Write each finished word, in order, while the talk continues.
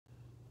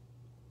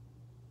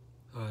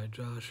All right,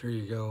 Josh, here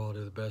you go. I'll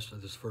do the best.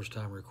 This is the first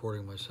time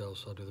recording myself,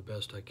 so I'll do the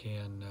best I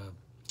can.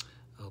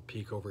 I'll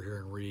peek over here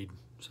and read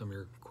some of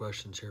your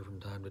questions here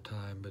from time to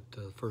time. But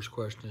the first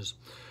question is,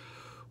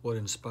 what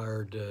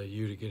inspired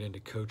you to get into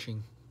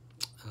coaching?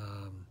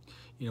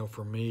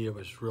 For me, it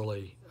was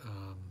really,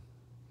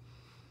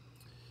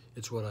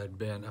 it's what I'd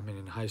been. I mean,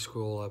 in high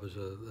school, I was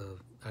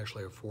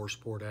actually a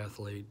four-sport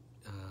athlete.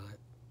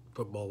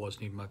 Football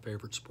wasn't even my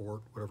favorite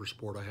sport. Whatever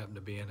sport I happened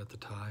to be in at the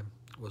time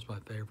was my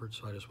favorite,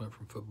 so I just went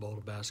from football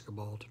to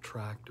basketball to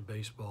track to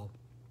baseball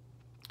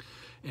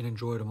and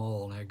enjoyed them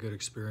all and had good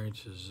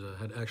experiences.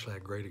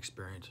 Had great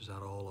experiences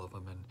out of all of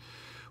them. And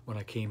when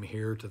I came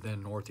here to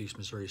then Northeast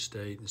Missouri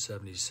State in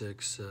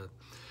 '76,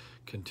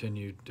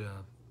 continued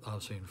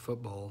obviously in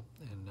football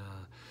and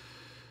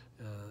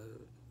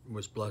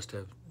was blessed to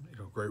have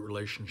great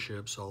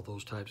relationships, all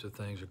those types of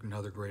things.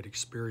 Another great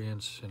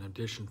experience in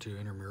addition to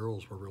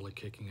intramurals were really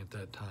kicking at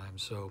that time.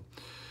 So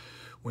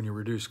when you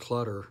reduce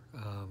clutter,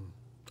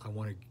 I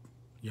wanted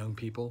young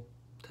people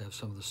to have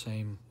some of the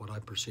same, what I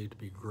perceived to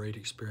be great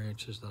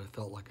experiences that I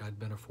felt like I'd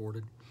been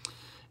afforded.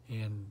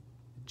 And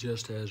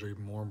just as, or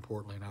even more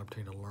importantly, an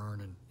opportunity to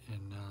learn and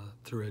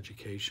through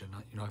education.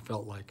 I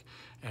felt like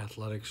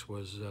athletics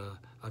was,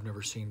 I've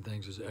never seen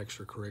things as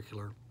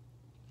extracurricular,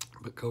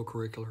 but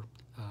co-curricular.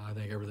 I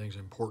think everything's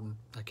important.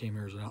 I came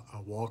here as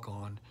a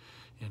walk-on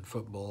in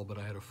football, but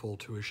I had a full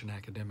tuition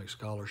academic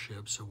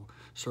scholarship, so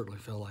certainly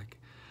felt like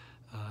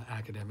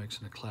academics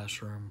in the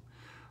classroom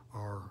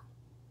are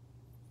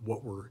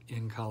what we're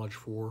in college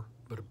for,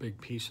 but a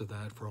big piece of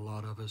that for a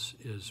lot of us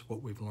is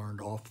what we've learned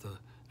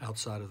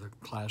outside of the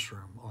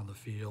classroom, on the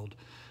field,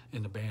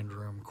 in the band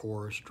room,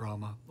 chorus,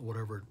 drama,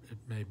 whatever it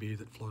may be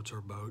that floats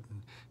our boat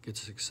and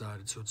gets us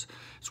excited. So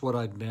it's what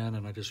I'd been,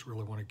 and I just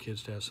really wanted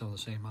kids to have some of the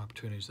same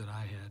opportunities that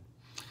I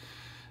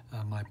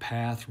had. My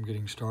path from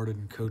getting started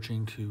in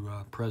coaching to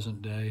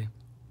present day,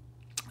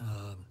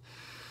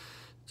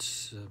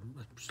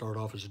 started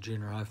off as a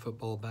junior high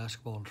football,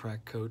 basketball, and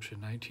track coach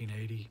in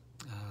 1980.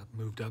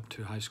 Moved up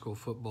to high school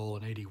football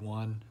in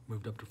 '81,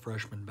 moved up to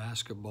freshman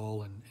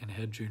basketball and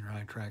head junior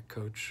high track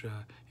coach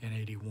in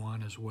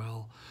 '81 as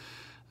well.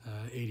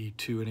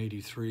 '82 and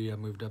 '83, I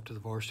moved up to the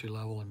varsity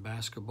level in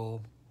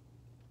basketball.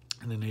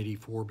 And then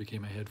 '84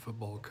 became a head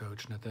football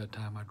coach, and at that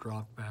time I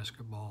dropped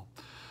basketball.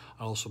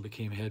 I also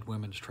became head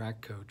women's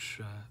track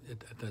coach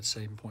at that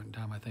same point in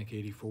time, I think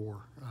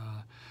 '84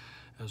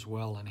 as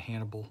well in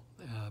Hannibal,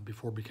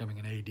 before becoming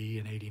an AD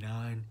in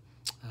 '89.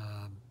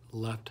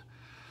 Left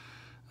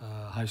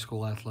high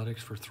school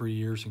athletics for 3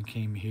 years and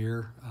came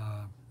here.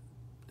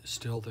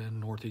 Still then,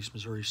 Northeast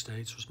Missouri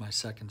State was my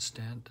second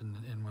stint,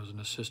 and was an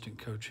assistant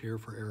coach here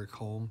for Eric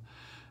Holm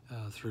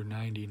through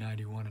 90,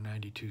 91, and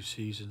 92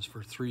 seasons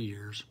for 3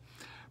 years.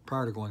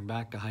 Prior to going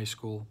back to high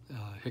school,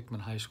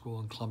 Hickman High School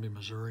in Columbia,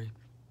 Missouri.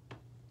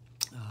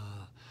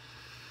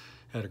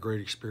 Had a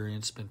great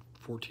experience, spent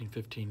 14,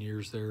 15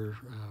 years there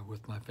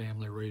with my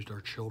family, raised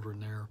our children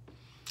there,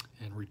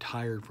 and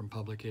retired from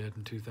public ed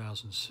in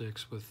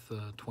 2006 with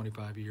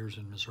 25 years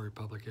in Missouri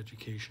public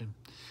education,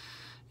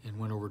 and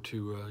went over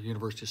to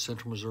University of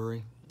Central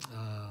Missouri,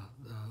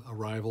 a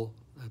rival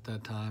at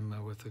that time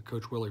with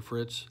Coach Willie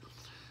Fritz,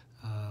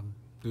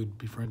 who'd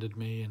befriended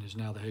me and is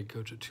now the head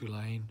coach at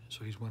Tulane.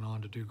 So he's went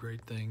on to do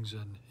great things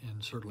and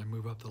certainly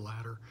move up the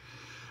ladder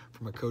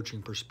from a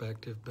coaching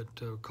perspective, but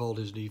called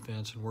his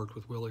defense and worked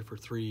with Willie for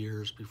 3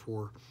 years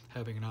before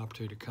having an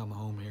opportunity to come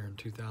home here in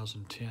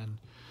 2010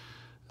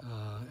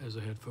 as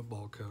a head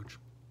football coach.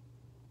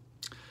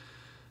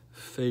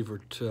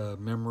 Favorite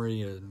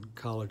memory in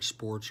college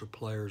sports or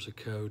player as a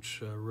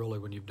coach, really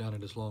when you've done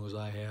it as long as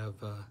I have,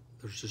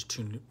 there's just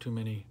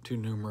too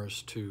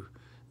numerous to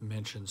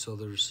mention, so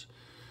there's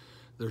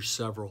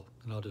several,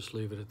 and I'll just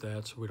leave it at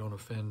that so we don't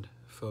offend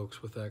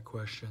folks with that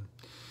question.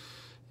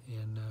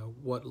 And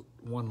what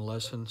one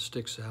lesson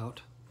sticks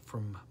out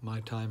from my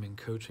time in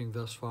coaching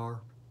thus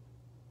far?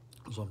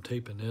 As I'm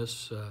taping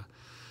this,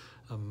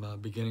 I'm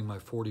beginning my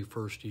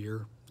 41st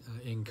year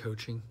in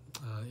coaching,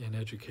 in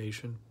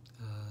education,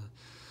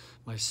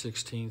 my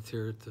 16th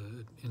here at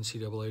the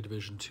NCAA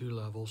Division II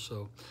level.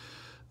 So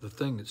the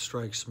thing that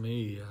strikes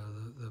me,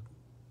 the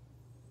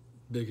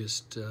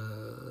biggest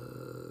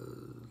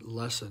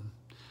lesson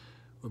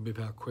would be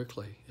how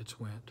quickly it's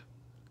went,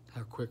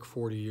 how quick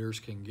 40 years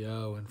can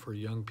go. And for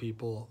young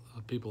people,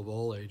 people of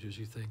all ages,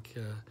 you think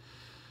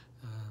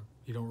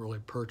you don't really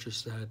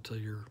purchase that till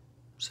you're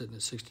sitting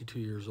at 62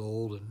 years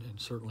old, and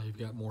certainly you've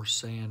got more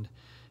sand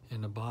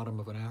in the bottom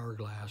of an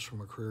hourglass from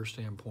a career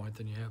standpoint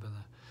than you have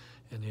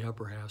in the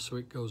upper half. So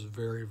it goes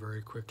very,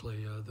 very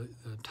quickly.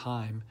 The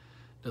time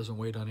doesn't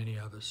wait on any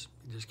of us.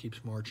 It just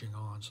keeps marching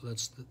on. So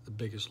that's the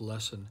biggest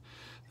lesson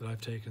that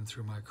I've taken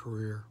through my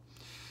career.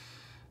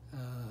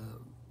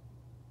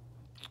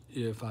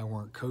 If I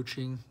weren't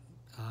coaching,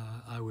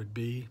 I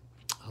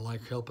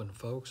like helping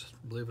folks.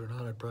 Believe it or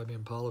not, I'd probably be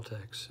in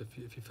politics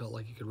if you felt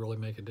like you could really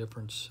make a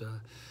difference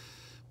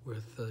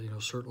with,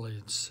 certainly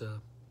it's,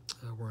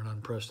 we're in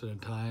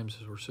unprecedented times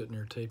as we're sitting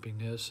here taping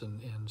this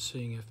and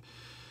seeing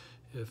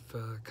if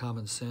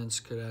common sense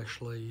could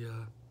actually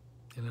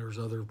And there's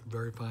other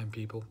very fine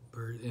people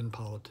in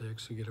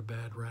politics who get a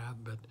bad rap,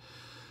 but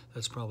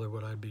that's probably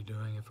what I'd be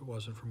doing if it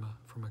wasn't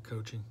from a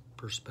coaching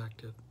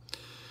perspective.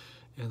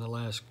 And the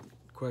last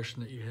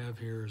question that you have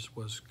here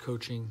was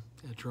coaching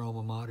at your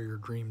alma mater your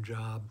dream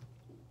job?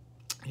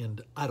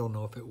 And I don't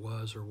know if it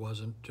was or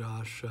wasn't,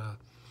 Josh.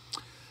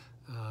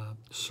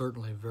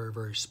 Certainly very,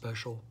 very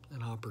special,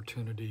 an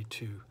opportunity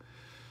to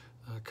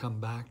come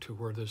back to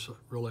where this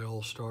really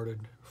all started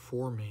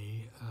for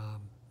me.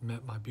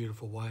 Met my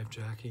beautiful wife,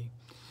 Jackie,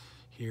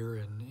 here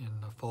in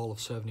the fall of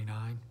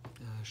 '79.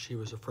 She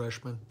was a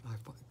freshman. I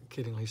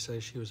kiddingly say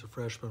she was a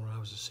freshman when I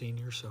was a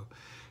senior, so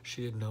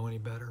she didn't know any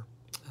better.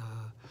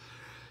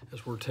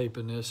 As we're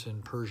taping this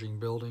in Pershing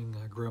Building,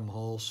 Grimm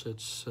Hall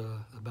sits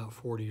about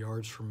 40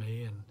 yards from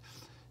me, and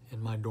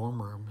in my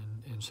dorm room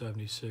in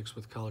 '76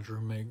 with college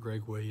roommate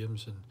Greg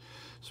Williams and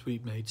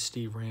suite mates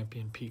Steve Rampy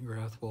and Pete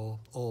Grathwall,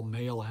 all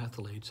male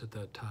athletes at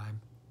that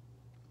time,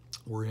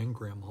 were in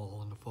Grimm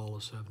Hall in the fall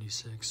of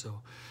 '76.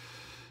 So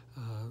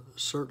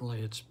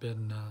certainly it's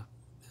been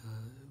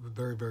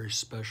very, very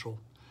special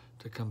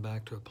to come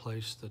back to a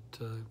place that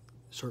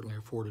certainly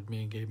afforded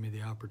me and gave me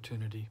the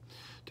opportunity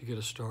to get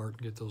a start,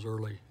 get those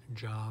early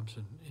jobs,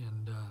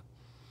 and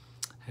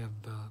have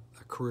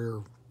a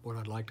career, what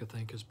I'd like to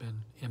think has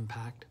been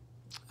impact,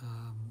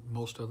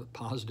 most of it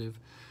positive,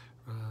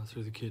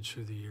 through the kids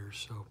through the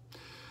years. So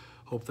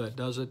hope that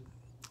does it.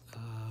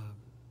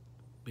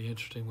 Be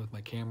interesting with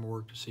my camera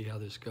work to see how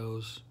this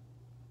goes.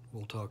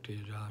 We'll talk to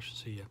you, Josh.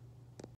 See ya.